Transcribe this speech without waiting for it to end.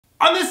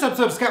On this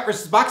episode of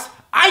ScottVsBox,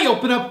 I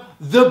open up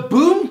the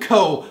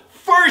BOOMco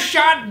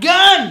Farshot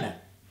gun.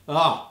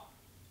 Oh,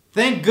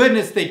 thank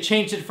goodness they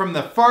changed it from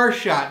the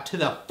Farshot to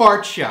the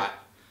Fart Shot.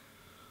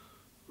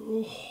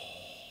 Oh.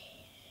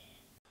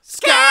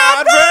 ScottVsBox!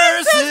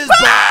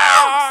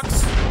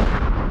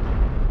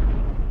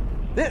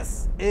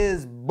 This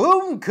is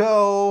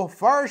BOOMco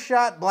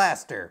Farshot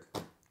Blaster.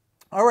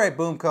 All right,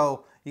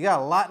 BOOMco, you got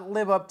a lot to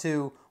live up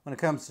to when it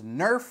comes to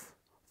Nerf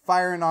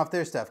firing off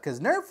their stuff, because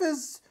Nerf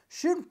is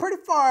shooting pretty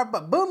far,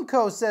 but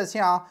BOOMco says,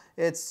 yeah,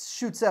 it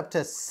shoots up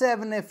to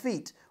 70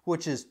 feet,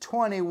 which is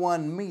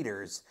 21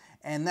 meters,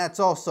 and that's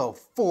also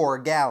 4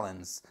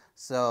 gallons.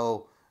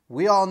 So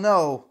we all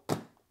know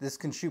this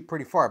can shoot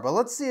pretty far, but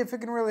let's see if it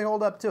can really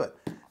hold up to it.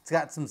 It's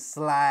got some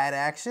slide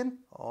action.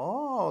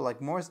 Oh,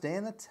 like Morse Day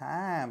in the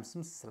Time,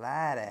 some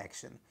slide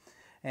action.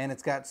 And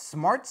it's got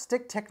smart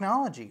stick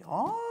technology.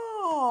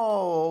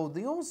 Oh,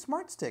 the old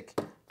smart stick.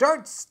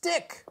 Dart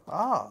stick.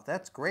 Oh,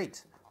 that's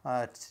great.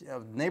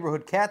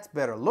 Neighborhood cats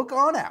better look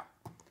on out.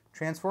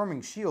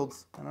 Transforming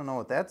shields. I don't know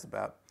what that's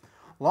about.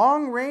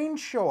 Long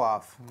range show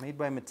off. Made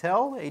by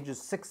Mattel,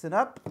 ages 6 and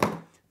up.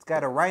 It's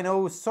got a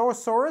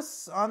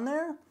rhinoceros on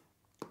there.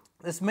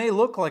 This may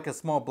look like a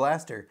small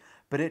blaster,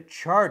 but it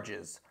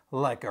charges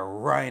like a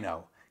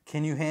rhino.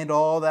 Can you handle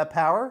all that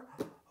power?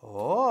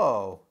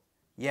 Oh,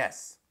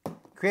 yes.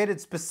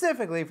 Created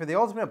specifically for the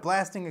ultimate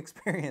blasting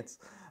experience.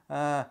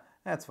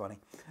 That's funny.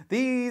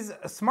 These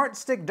smart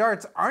stick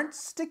darts aren't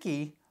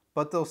sticky,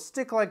 but they'll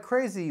stick like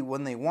crazy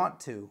when they want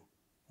to.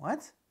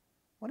 What?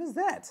 What is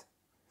that?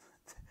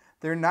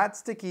 They're not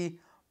sticky,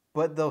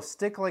 but they'll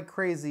stick like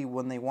crazy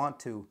when they want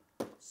to.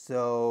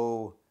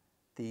 So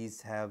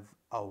these have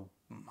a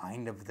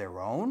mind of their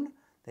own?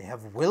 They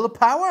have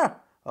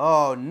willpower?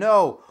 Oh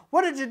no.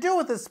 What did you do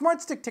with the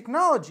smart stick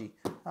technology?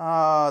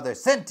 Oh, they're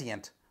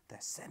sentient.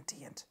 They're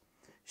sentient.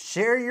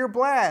 Share your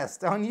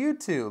blast on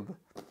YouTube.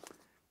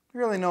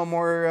 Really no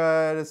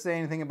more to say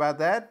anything about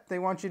that. They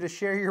want you to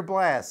share your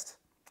blast.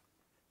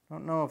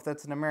 Don't know if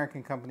that's an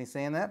American company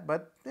saying that,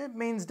 but it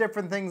means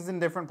different things in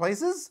different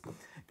places.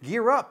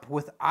 Gear up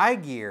with eye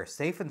gear,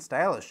 safe and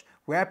stylish,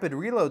 rapid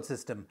reload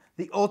system,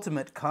 the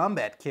ultimate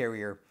combat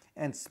carrier,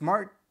 and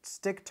smart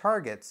stick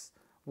targets,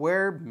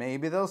 where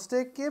maybe they'll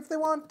stick if they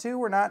want to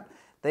or not.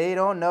 They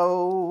don't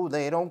know,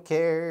 they don't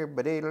care,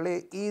 but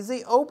it'll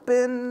easy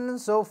open.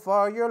 So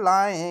far you're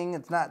lying,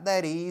 it's not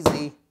that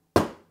easy.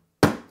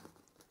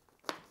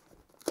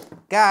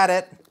 Got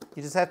it.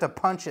 You just have to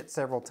punch it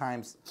several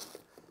times.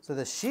 So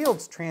the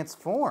shields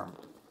transform.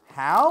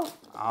 How?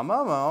 I don't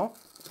know.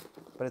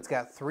 But it's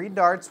got 3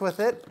 darts with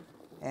it,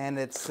 and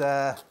it's,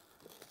 I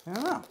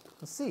don't know.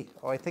 Let's see.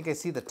 Oh, I think I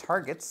see the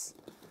targets.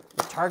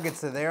 The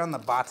targets are there on the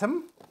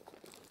bottom.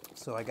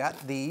 So I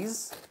got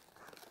these.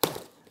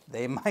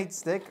 They might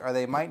stick or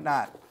they might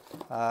not.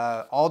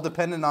 All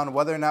dependent on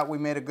whether or not we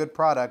made a good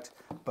product,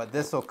 but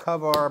this will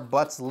cover our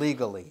butts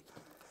legally.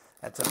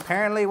 That's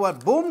apparently what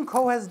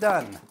BOOMco has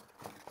done.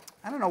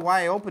 I don't know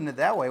why I opened it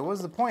that way. What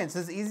was the point? It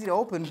says easy to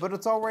open, but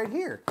it's all right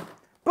here.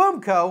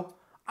 BOOMco,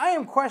 I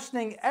am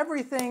questioning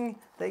everything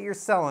that you're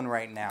selling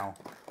right now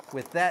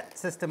with that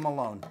system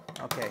alone.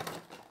 Okay,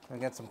 we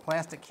got some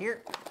plastic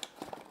here.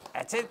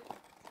 That's it.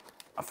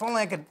 If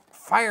only I could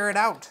fire it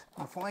out.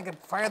 If only I could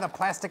fire the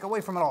plastic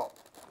away from it all.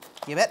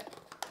 Give it.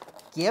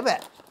 Give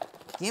it.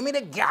 Give me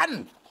the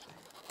gun.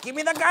 Give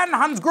me the gun,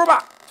 Hans Gruber.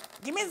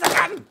 Give me the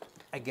gun.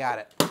 I got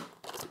it.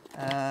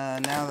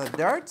 Now the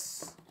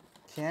darts.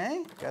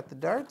 Okay, got the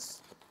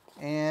darts.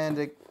 And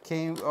it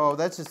came, oh,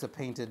 that's just a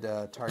painted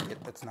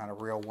target. That's not a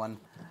real one.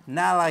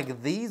 Not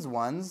like these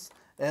ones.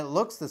 It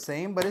looks the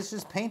same, but it's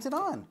just painted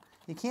on.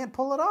 You can't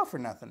pull it off or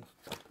nothing.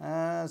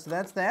 So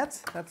that's that.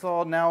 That's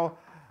all now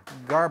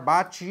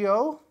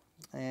Garbaccio.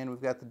 And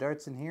we've got the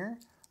darts in here.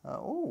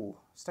 Oh,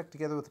 stuck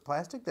together with the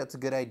plastic. That's a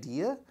good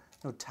idea.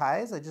 No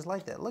ties. I just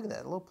like that. Look at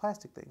that. Little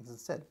plastic things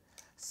instead.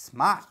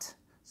 Smart.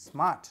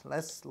 Smart.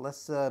 Less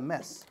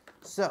mess.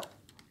 So,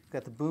 we've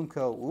got the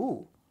BOOMco.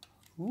 Ooh.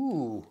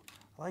 Ooh.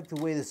 I like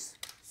the way this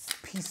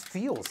piece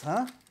feels,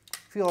 huh?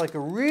 Feel like a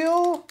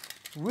real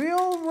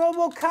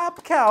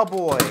RoboCop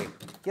cowboy.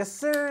 Yes,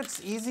 sir.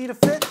 It's easy to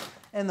fit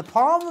in the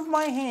palm of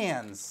my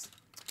hands.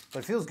 But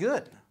it feels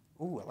good.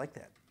 Ooh, I like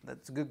that.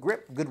 That's a good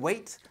grip, good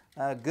weight,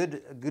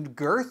 good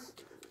girth,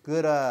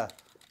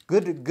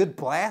 good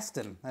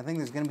blasting. I think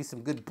there's gonna be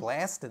some good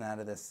blasting out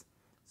of this.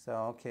 So,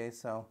 okay,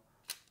 so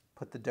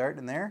put the dart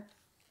in there,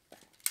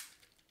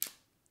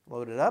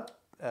 load it up,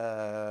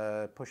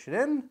 push it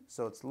in,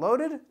 so it's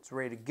loaded, it's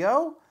ready to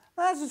go.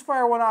 Let's just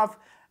fire one off,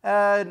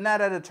 not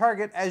at a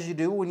target as you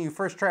do when you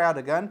first try out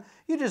a gun.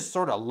 You just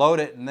sort of load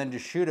it and then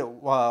just shoot it,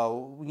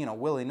 you know,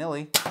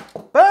 willy-nilly.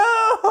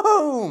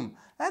 Boom!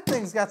 That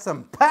thing's got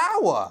some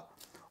power.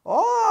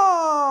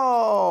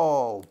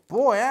 Oh,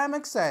 boy, I'm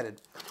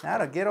excited. Now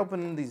to get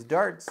open these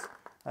targets,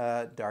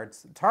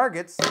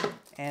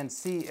 and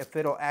see if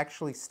it'll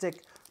actually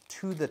stick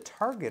to the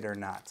target or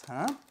not,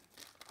 huh?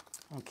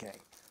 Okay,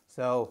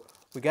 so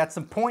we got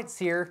some points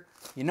here.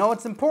 You know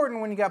it's important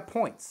when you got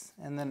points.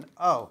 And then,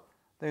 oh,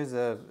 There's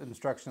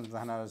instructions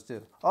on how to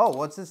do. Oh,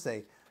 what's this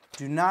say?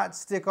 Do not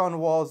stick on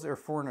walls or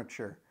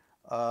furniture.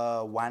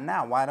 Why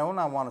not? Why don't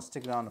I want to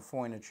stick it on the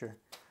furniture?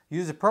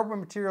 Use appropriate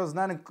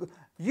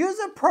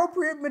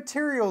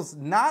materials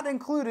not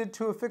included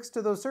to affix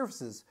to those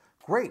surfaces.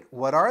 Great.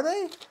 What are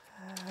they?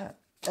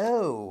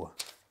 Oh,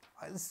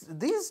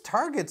 these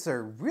targets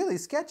are really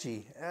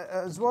sketchy,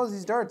 as well as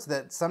these darts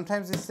that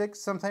sometimes they stick,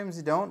 sometimes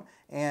they don't.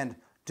 And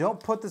don't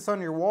put this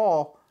on your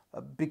wall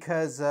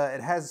because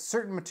it has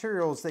certain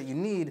materials that you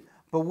need,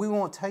 but we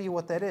won't tell you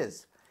what that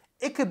is.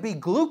 It could be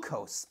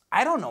glucose.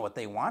 I don't know what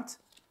they want.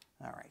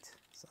 All right,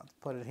 so let's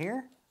put it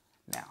here.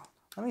 Now,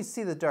 let me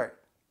see the dart.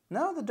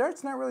 No, the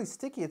dart's not really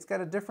sticky. It's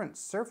got a different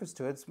surface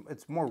to it.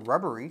 It's more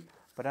rubbery,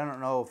 but I don't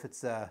know if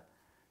it's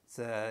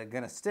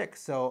gonna stick.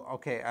 So,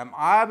 okay, I'm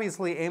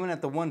obviously aiming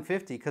at the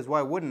 150, because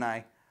why wouldn't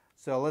I?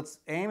 So let's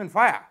aim and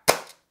fire. Oh,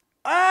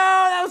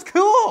 that was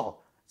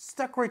cool!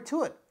 Stuck right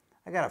to it.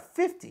 I got a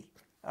 50.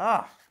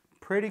 Ah,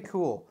 pretty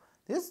cool.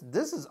 This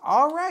is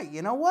all right.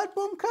 You know what,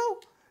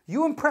 BOOMco?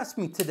 You impressed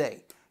me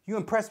today. You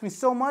impressed me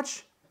so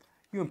much,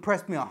 you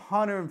impressed me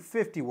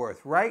 150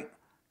 worth, right?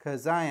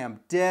 Because I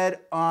am dead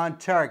on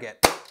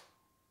target.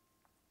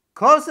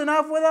 Close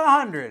enough with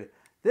 100.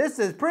 This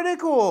is pretty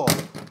cool.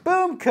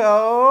 BOOMco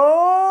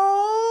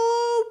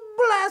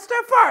Blaster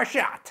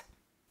Farshot.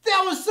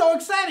 That was so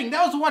exciting.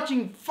 That was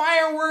watching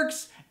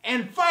fireworks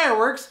and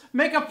fireworks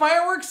make a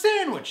fireworks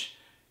sandwich.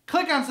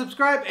 Click on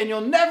subscribe and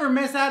you'll never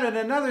miss out on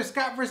another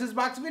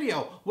ScottVsBox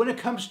video when it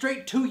comes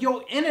straight to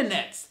your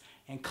internets.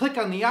 And click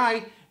on the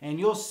eye and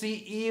you'll see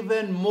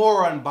even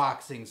more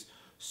unboxings.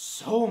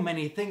 So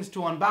many things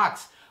to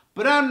unbox.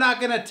 But I'm not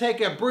gonna take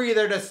a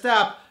breather to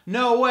stop.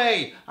 No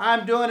way.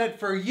 I'm doing it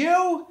for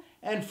you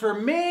and for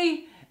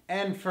me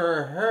and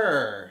for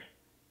her.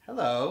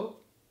 Hello.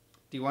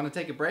 Do you want to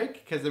take a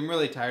break? Because I'm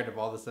really tired of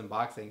all this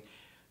unboxing.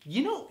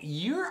 You know,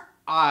 your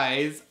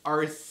eyes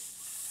are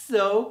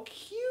so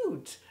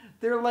cute.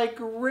 They're like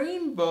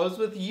rainbows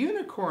with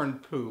unicorn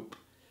poop.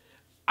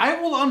 I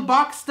will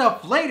unbox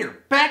stuff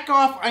later. Back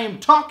off, I am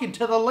talking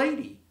to the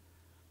lady.